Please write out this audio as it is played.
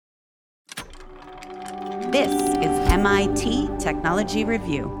This is MIT Technology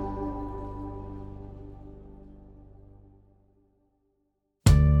Review.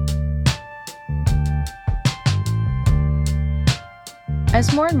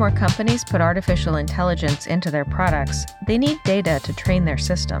 As more and more companies put artificial intelligence into their products, they need data to train their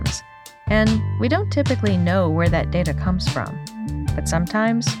systems. And we don't typically know where that data comes from. But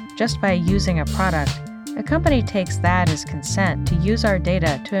sometimes, just by using a product, a company takes that as consent to use our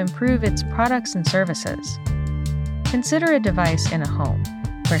data to improve its products and services. Consider a device in a home,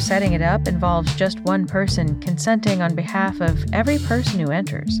 where setting it up involves just one person consenting on behalf of every person who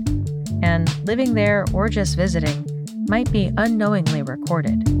enters. And living there or just visiting might be unknowingly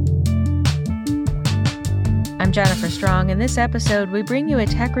recorded. I'm Jennifer Strong. In this episode, we bring you a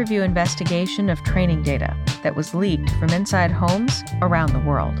tech review investigation of training data that was leaked from inside homes around the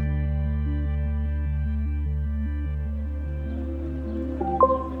world.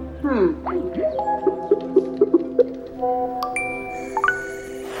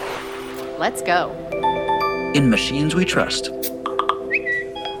 Let's go. In Machines We Trust.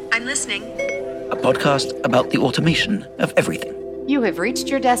 I'm listening. A podcast about the automation of everything. You have reached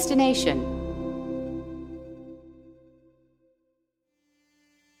your destination.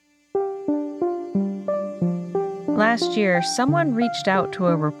 Last year, someone reached out to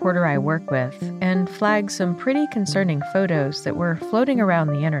a reporter I work with and flagged some pretty concerning photos that were floating around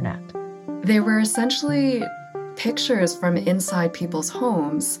the internet. They were essentially pictures from inside people's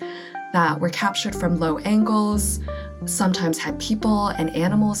homes that were captured from low angles, sometimes had people and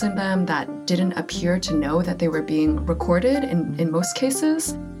animals in them that didn't appear to know that they were being recorded in most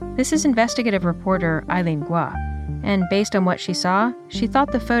cases. This is investigative reporter Eileen Gua, and based on what she saw, she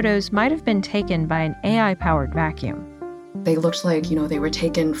thought the photos might have been taken by an AI-powered vacuum. They looked like, they were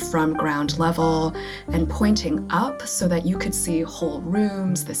taken from ground level and pointing up so that you could see whole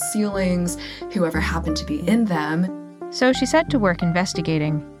rooms, the ceilings, whoever happened to be in them. So she set to work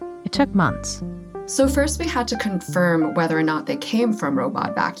investigating. It took months. So first we had to confirm whether or not they came from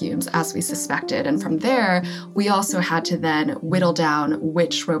robot vacuums, as we suspected. And from there, we also had to then whittle down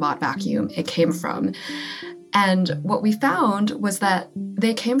which robot vacuum it came from. And what we found was that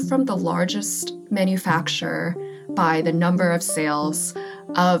they came from the largest manufacturer by the number of sales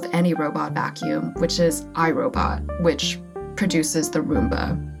of any robot vacuum, which is iRobot, which produces the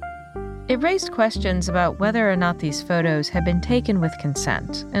Roomba. It raised questions about whether or not these photos had been taken with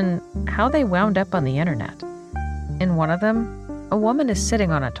consent and how they wound up on the internet. In one of them, a woman is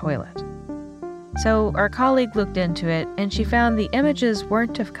sitting on a toilet. So our colleague looked into it, and she found the images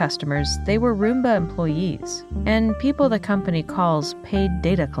weren't of customers, they were Roomba employees and people the company calls paid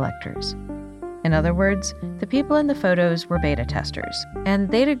data collectors. In other words, the people in the photos were beta testers, and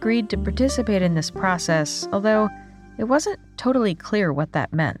they'd agreed to participate in this process, although it wasn't totally clear what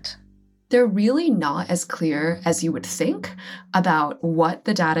that meant. They're really not as clear as you would think about what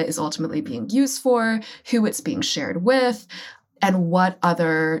the data is ultimately being used for, who it's being shared with, and what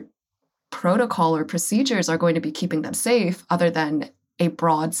other protocol or procedures are going to be keeping them safe other than a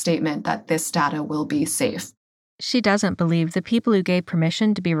broad statement that this data will be safe. She doesn't believe the people who gave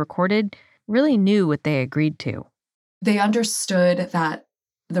permission to be recorded really knew what they agreed to. They understood that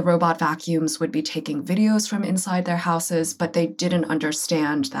the robot vacuums would be taking videos from inside their houses, but they didn't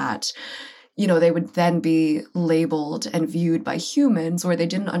understand that, they would then be labeled and viewed by humans, or they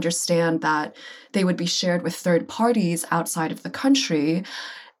didn't understand that they would be shared with third parties outside of the country.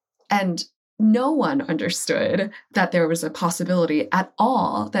 And no one understood that there was a possibility at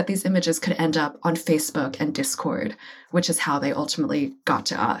all that these images could end up on Facebook and Discord, which is how they ultimately got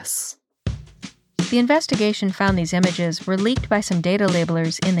to us. The investigation found these images were leaked by some data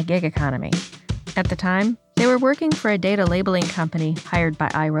labelers in the gig economy. At the time, they were working for a data labeling company hired by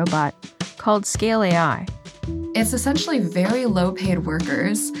iRobot called Scale AI. It's essentially very low-paid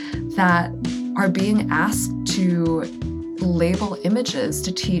workers that are being asked to label images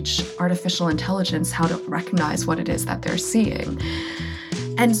to teach artificial intelligence how to recognize what it is that they're seeing.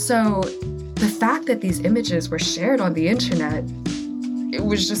 And so the fact that these images were shared on the internet, it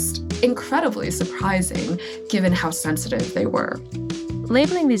was just incredibly surprising given how sensitive they were.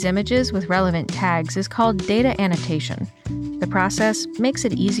 Labeling these images with relevant tags is called data annotation. The process makes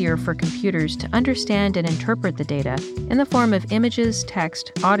it easier for computers to understand and interpret the data in the form of images,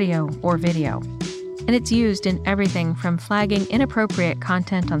 text, audio, or video. And it's used in everything from flagging inappropriate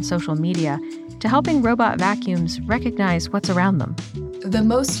content on social media to helping robot vacuums recognize what's around them. The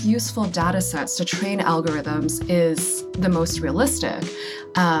most useful data sets to train algorithms is the most realistic,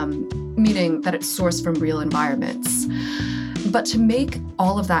 meaning that it's sourced from real environments. But to make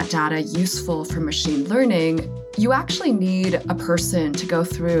all of that data useful for machine learning, you actually need a person to go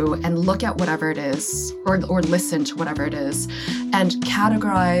through and look at whatever it is, or listen to whatever it is, and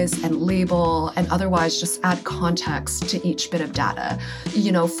categorize and label and otherwise just add context to each bit of data.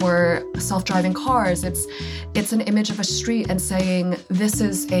 For self-driving cars, it's an image of a street and saying, this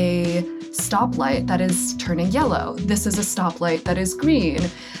is a stoplight that is turning yellow. This is a stoplight that is green.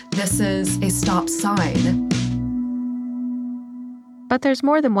 This is a stop sign. But there's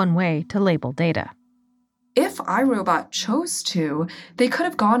more than one way to label data. If iRobot chose to, they could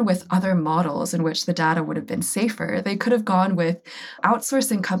have gone with other models in which the data would have been safer. They could have gone with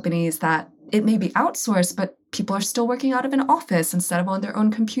outsourcing companies that it may be outsourced, but people are still working out of an office instead of on their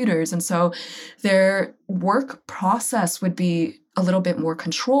own computers. And so their work process would be a little bit more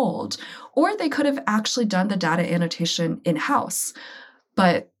controlled. Or they could have actually done the data annotation in-house.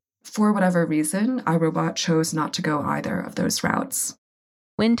 But for whatever reason, iRobot chose not to go either of those routes.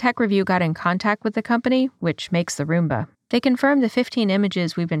 When Tech Review got in contact with the company, which makes the Roomba, they confirmed the 15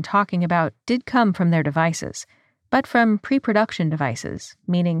 images we've been talking about did come from their devices, but from pre-production devices,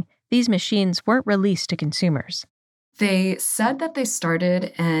 meaning these machines weren't released to consumers. They said that they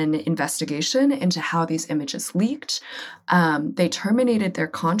started an investigation into how these images leaked. They terminated their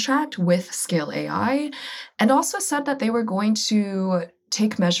contract with Scale AI, and also said that they were going to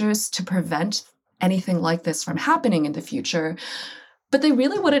take measures to prevent anything like this from happening in the future. But they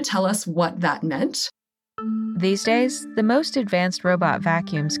really wouldn't tell us what that meant. These days, the most advanced robot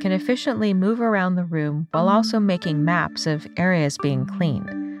vacuums can efficiently move around the room while also making maps of areas being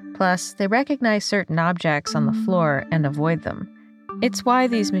cleaned. Plus, they recognize certain objects on the floor and avoid them. It's why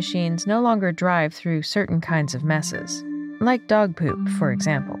these machines no longer drive through certain kinds of messes, like dog poop, for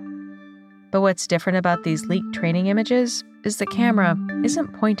example. But what's different about these leaked training images is the camera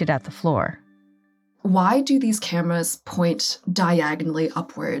isn't pointed at the floor. Why do these cameras point diagonally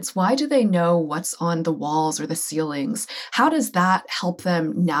upwards? Why do they know what's on the walls or the ceilings? How does that help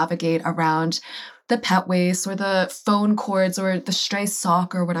them navigate around the pet waste or the phone cords or the stray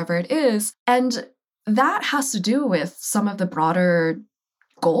sock or whatever it is? And that has to do with some of the broader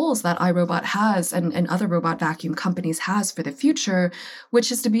goals that iRobot has and other robot vacuum companies has for the future,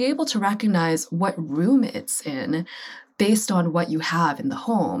 which is to be able to recognize what room it's in based on what you have in the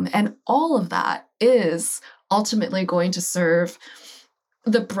home. And all of that is ultimately going to serve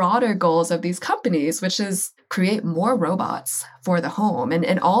the broader goals of these companies, which is create more robots for the home.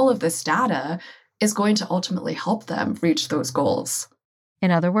 And all of this data is going to ultimately help them reach those goals. In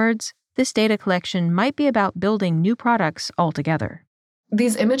other words, this data collection might be about building new products altogether.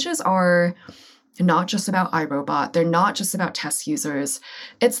 These images are not just about iRobot. They're not just about test users.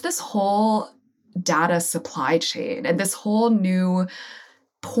 It's this whole data supply chain and this whole new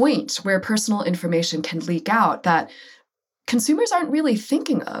point where personal information can leak out that consumers aren't really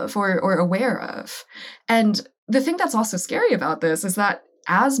thinking of or aware of. And the thing that's also scary about this is that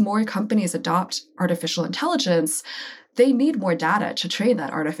as more companies adopt artificial intelligence, they need more data to train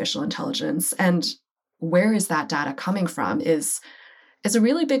that artificial intelligence. And where is that data coming from is a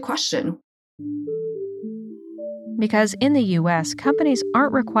really big question. Because in the US, companies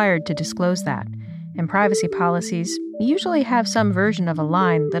aren't required to disclose that, and privacy policies usually have some version of a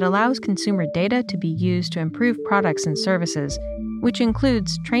line that allows consumer data to be used to improve products and services, which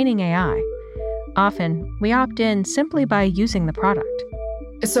includes training AI. Often, we opt in simply by using the product.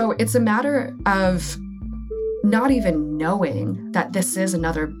 So it's a matter of not even knowing that this is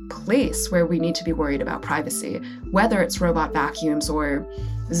another place where we need to be worried about privacy, whether it's robot vacuums or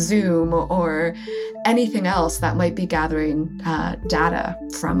Zoom or anything else that might be gathering data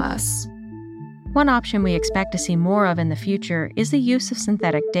from us. One option we expect to see more of in the future is the use of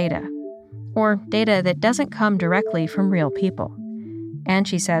synthetic data, or data that doesn't come directly from real people. And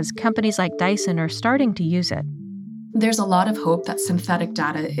she says companies like Dyson are starting to use it. There's a lot of hope that synthetic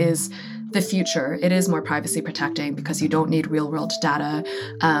data is the future. It is more privacy protecting because you don't need real-world data.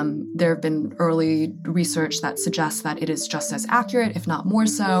 There have been early research that suggests that it is just as accurate, if not more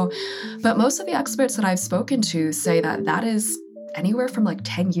so. But most of the experts that I've spoken to say that that is anywhere from like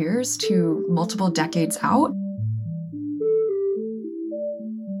 10 years to multiple decades out.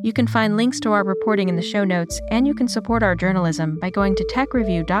 You can find links to our reporting in the show notes, and you can support our journalism by going to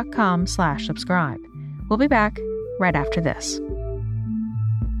techreview.com/subscribe. We'll be back right after this.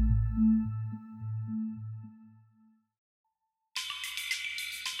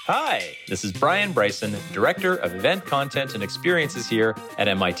 Hi, this is Brian Bryson, Director of Event Content and Experiences here at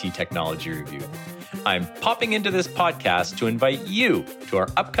MIT Technology Review. I'm popping into this podcast to invite you to our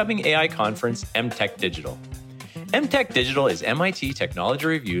upcoming AI conference, MTech Digital. MTech Digital is MIT Technology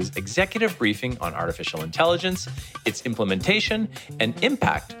Review's executive briefing on artificial intelligence, its implementation, and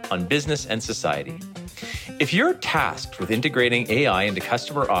impact on business and society. If you're tasked with integrating AI into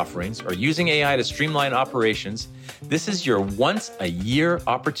customer offerings or using AI to streamline operations, this is your once-a-year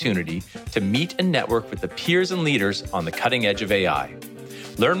opportunity to meet and network with the peers and leaders on the cutting edge of AI.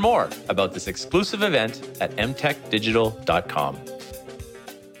 Learn more about this exclusive event at mtechdigital.com.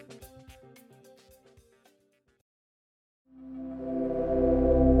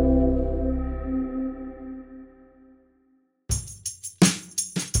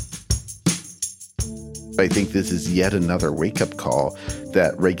 I think this is yet another wake-up call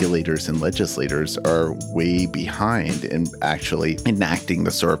that regulators and legislators are way behind in actually enacting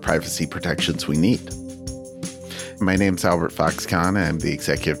the sort of privacy protections we need. My name's Albert Fox-Khan. I'm the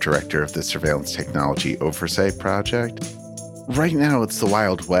Executive Director of the Surveillance Technology Oversight Project. Right now, it's the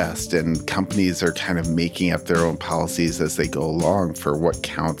Wild West, and companies are kind of making up their own policies as they go along for what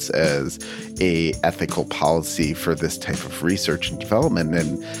counts as a ethical policy for this type of research and development.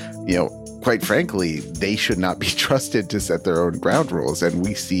 And, quite frankly, they should not be trusted to set their own ground rules. And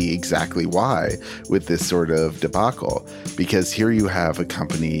we see exactly why with this sort of debacle, because here you have a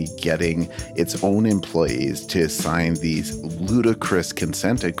company getting its own employees to sign these ludicrous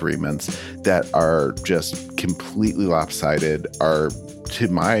consent agreements that are just completely lopsided, are, to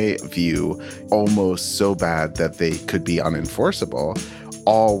my view, almost so bad that they could be unenforceable,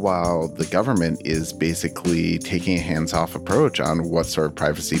 all while the government is basically taking a hands-off approach on what sort of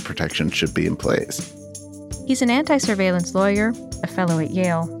privacy protection should be in place. He's an anti-surveillance lawyer, a fellow at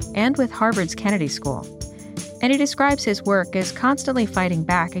Yale, and with Harvard's Kennedy School. And he describes his work as constantly fighting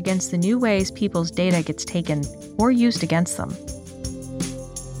back against the new ways people's data gets taken or used against them.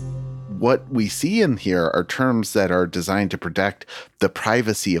 What we see in here are terms that are designed to protect the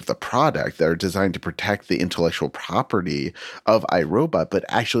privacy of the product, that are designed to protect the intellectual property of iRobot, but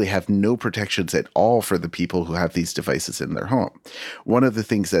actually have no protections at all for the people who have these devices in their home. One of the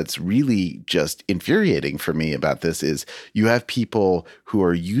things that's really just infuriating for me about this is you have people who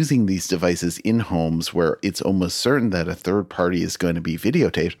are using these devices in homes where it's almost certain that a third party is going to be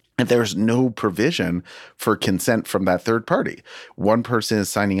videotaped, and there's no provision for consent from that third party. One person is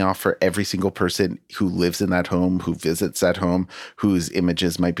signing off for every single person who lives in that home, who visits that home, whose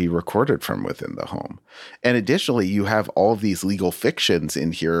images might be recorded from within the home. And additionally, you have all of these legal fictions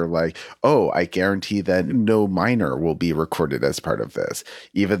in here like, oh, I guarantee that no minor will be recorded as part of this,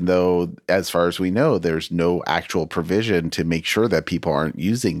 even though, as far as we know, there's no actual provision to make sure that people aren't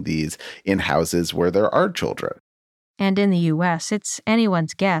using these in houses where there are children. And in the U.S., it's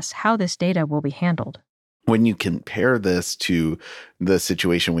anyone's guess how this data will be handled. When you compare this to the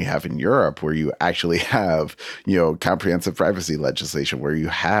situation we have in Europe, where you actually have, comprehensive privacy legislation, where you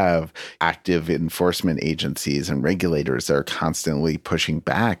have active enforcement agencies and regulators that are constantly pushing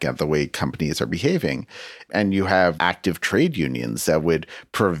back at the way companies are behaving, and you have active trade unions that would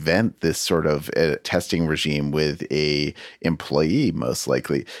prevent this sort of testing regime with a employee, most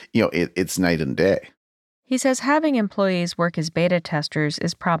likely, it's night and day. He says having employees work as beta testers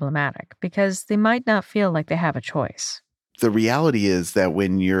is problematic because they might not feel like they have a choice. The reality is that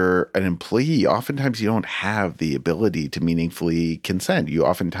when you're an employee, oftentimes you don't have the ability to meaningfully consent. You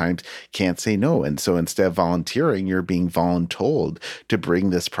oftentimes can't say no. And so instead of volunteering, you're being voluntold to bring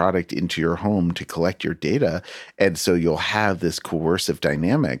this product into your home to collect your data. And so you'll have this coercive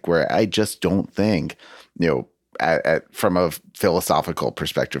dynamic where I just don't think, from a philosophical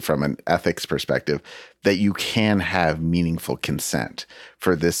perspective, from an ethics perspective, that you can have meaningful consent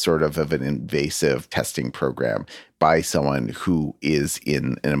for this sort of an invasive testing program by someone who is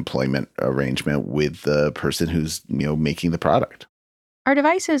in an employment arrangement with the person who's, making the product. Our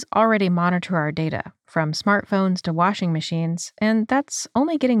devices already monitor our data, from smartphones to washing machines, and that's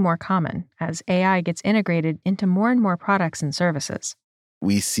only getting more common as AI gets integrated into more and more products and services.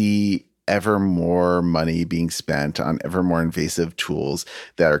 We see ever more money being spent on ever more invasive tools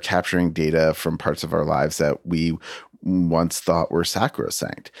that are capturing data from parts of our lives that we once thought were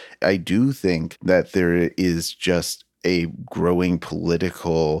sacrosanct. I do think that there is just a growing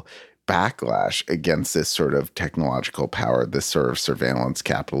political backlash against this sort of technological power, this sort of surveillance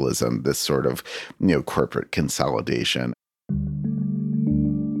capitalism, this sort of, corporate consolidation.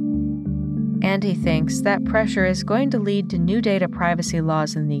 And he thinks that pressure is going to lead to new data privacy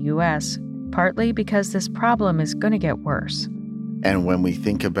laws in the U.S., partly because this problem is going to get worse. And when we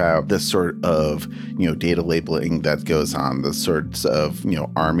think about the sort of, data labeling that goes on, the sorts of,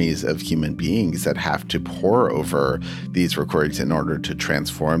 armies of human beings that have to pore over these recordings in order to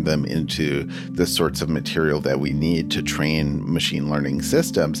transform them into the sorts of material that we need to train machine learning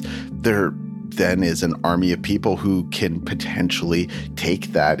systems, there then is an army of people who can potentially take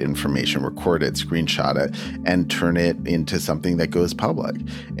that information, record it, screenshot it, and turn it into something that goes public.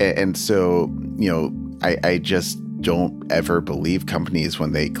 And so, I just don't ever believe companies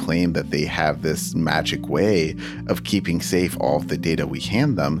when they claim that they have this magic way of keeping safe all of the data we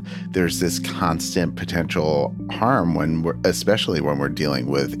hand them. There's this constant potential harm especially when we're dealing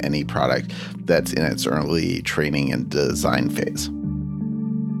with any product that's in its early training and design phase.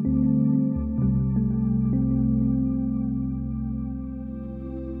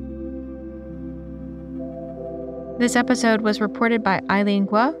 This episode was reported by Eileen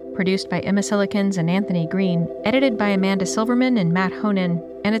Guo, produced by Emma Silikins and Anthony Green, edited by Amanda Silverman and Matt Honan,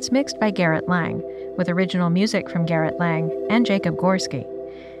 and it's mixed by Garrett Lang, with original music from Garrett Lang and Jacob Gorski.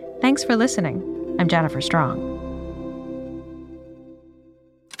 Thanks for listening. I'm Jennifer Strong.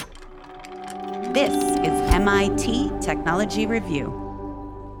 This is MIT Technology Review.